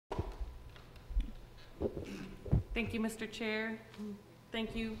Thank you, Mr. Chair.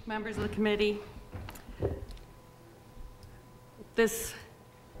 Thank you, members of the committee. This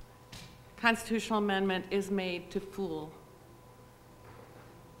constitutional amendment is made to fool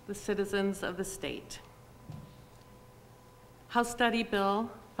the citizens of the state. House Study Bill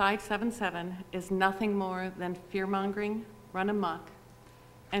 577 is nothing more than fear-mongering, run amok,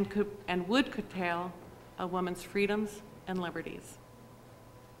 and would curtail a woman's freedoms and liberties.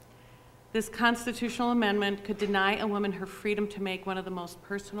 This constitutional amendment could deny a woman her freedom to make one of the most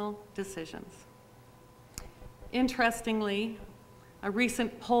personal decisions. Interestingly, a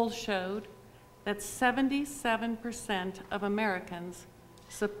recent poll showed that 77% of Americans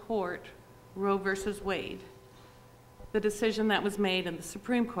support Roe versus Wade, the decision that was made in the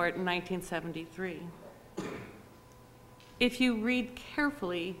Supreme Court in 1973. If you read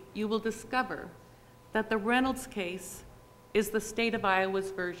carefully, you will discover that the Reynolds case is the state of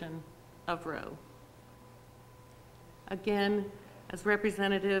Iowa's version of Roe. Again, as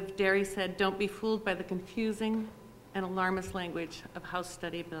Representative Derry said, don't be fooled by the confusing and alarmist language of House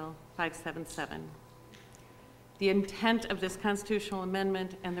Study Bill 577. The intent of this constitutional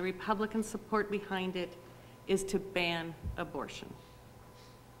amendment and the Republican support behind it is to ban abortion.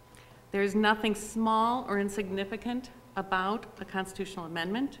 There is nothing small or insignificant about a constitutional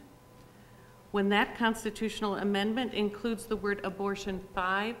amendment. When that constitutional amendment includes the word abortion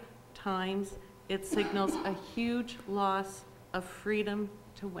 5 times, it signals a huge loss of freedom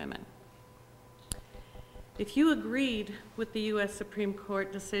to women. If you agreed with the U.S. Supreme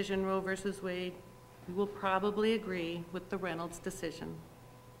Court decision Roe versus Wade, you will probably agree with the Reynolds decision.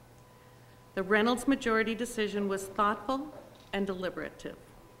 The Reynolds majority decision was thoughtful and deliberative.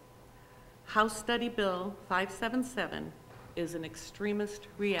 House Study Bill 577 is an extremist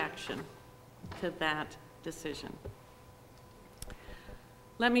reaction to that decision.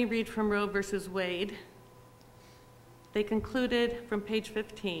 Let me read from Roe versus Wade. They concluded from page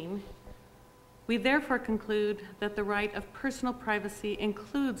 15, we therefore conclude that the right of personal privacy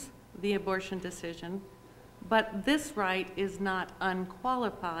includes the abortion decision, but this right is not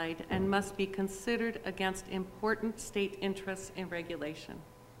unqualified and must be considered against important state interests in regulation.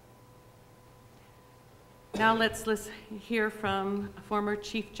 Now let's hear from former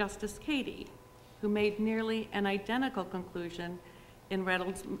Chief Justice Cady, who made nearly an identical conclusion in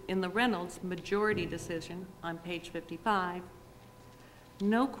the Reynolds majority decision on page 55.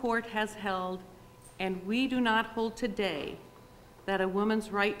 No court has held, and we do not hold today, that a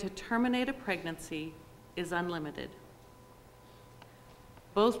woman's right to terminate a pregnancy is unlimited.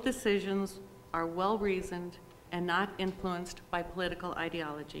 Both decisions are well-reasoned and not influenced by political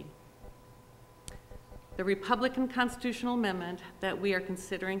ideology. The Republican constitutional amendment that we are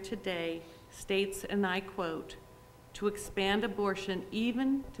considering today states, and I quote, to expand abortion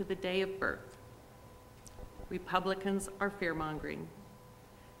even to the day of birth. Republicans are fear-mongering.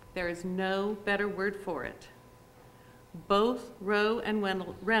 There is no better word for it. Both Roe and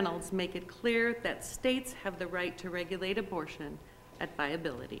Reynolds make it clear that states have the right to regulate abortion at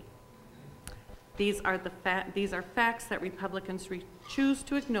viability. These are facts that Republicans choose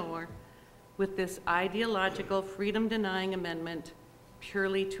to ignore with this ideological freedom-denying amendment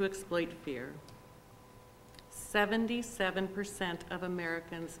purely to exploit fear. 77% of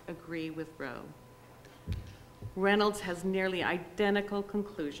Americans agree with Roe. Reynolds has nearly identical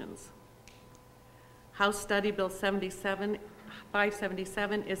conclusions. House Study Bill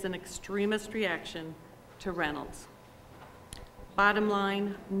 577 is an extremist reaction to Reynolds. Bottom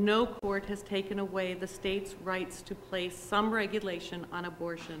line, no court has taken away the state's rights to place some regulation on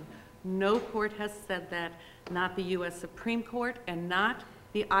abortion. No court has said that, not the U.S. Supreme Court and not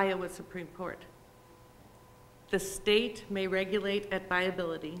the Iowa Supreme Court. The state may regulate at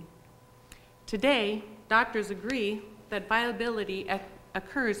viability. Today, doctors agree that viability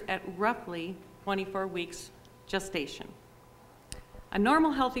occurs at roughly 24 weeks gestation. A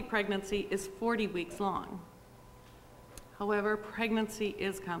normal healthy pregnancy is 40 weeks long. However, pregnancy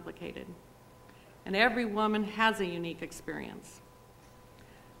is complicated, and every woman has a unique experience.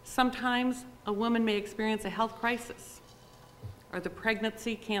 Sometimes a woman may experience a health crisis, or the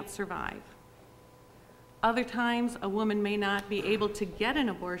pregnancy can't survive. Other times, a woman may not be able to get an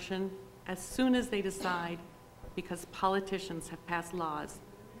abortion as soon as they decide because politicians have passed laws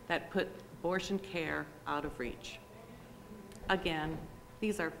that put abortion care out of reach. Again,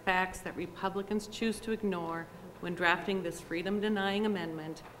 these are facts that Republicans choose to ignore when drafting this freedom-denying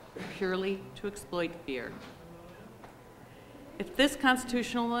amendment purely to exploit fear. If this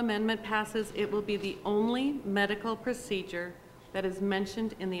constitutional amendment passes, it will be the only medical procedure that is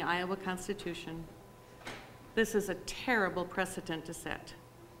mentioned in the Iowa Constitution. This is a terrible precedent to set.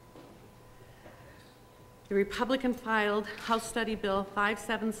 The Republican filed House Study Bill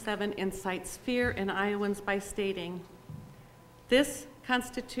 577 incites fear in Iowans by stating, "This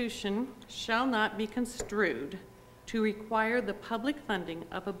Constitution shall not be construed to require the public funding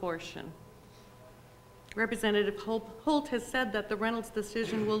of abortion." Representative Holt has said that the Reynolds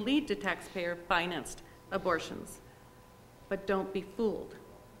decision will lead to taxpayer-financed abortions, but don't be fooled.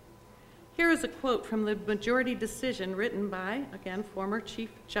 Here is a quote from the majority decision written by, again, former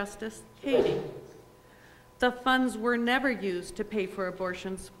Chief Justice Cady. "The funds were never used to pay for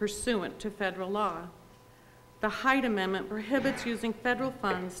abortions pursuant to federal law. The Hyde Amendment prohibits using federal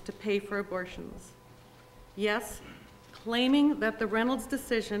funds to pay for abortions. Yes, claiming that the Reynolds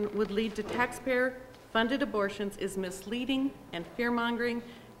decision would lead to taxpayer-funded abortions is misleading and fear-mongering,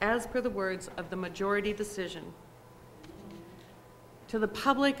 as per the words of the majority decision." To the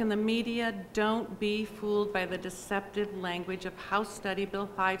public and the media, don't be fooled by the deceptive language of House Study Bill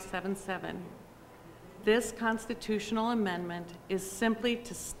 577. This constitutional amendment is simply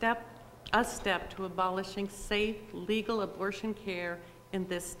a step to abolishing safe, legal abortion care in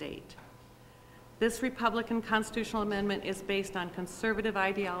this state. This Republican constitutional amendment is based on conservative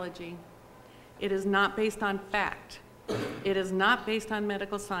ideology. It is not based on fact. It is not based on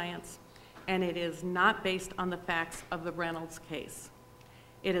medical science, and it is not based on the facts of the Reynolds case.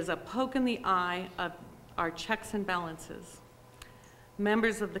 It is a poke in the eye of our checks and balances.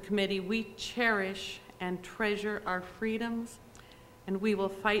 Members of the committee, we cherish and treasure our freedoms, and we will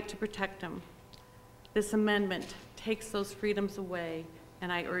fight to protect them. This amendment takes those freedoms away,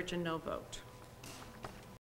 and I urge a no vote.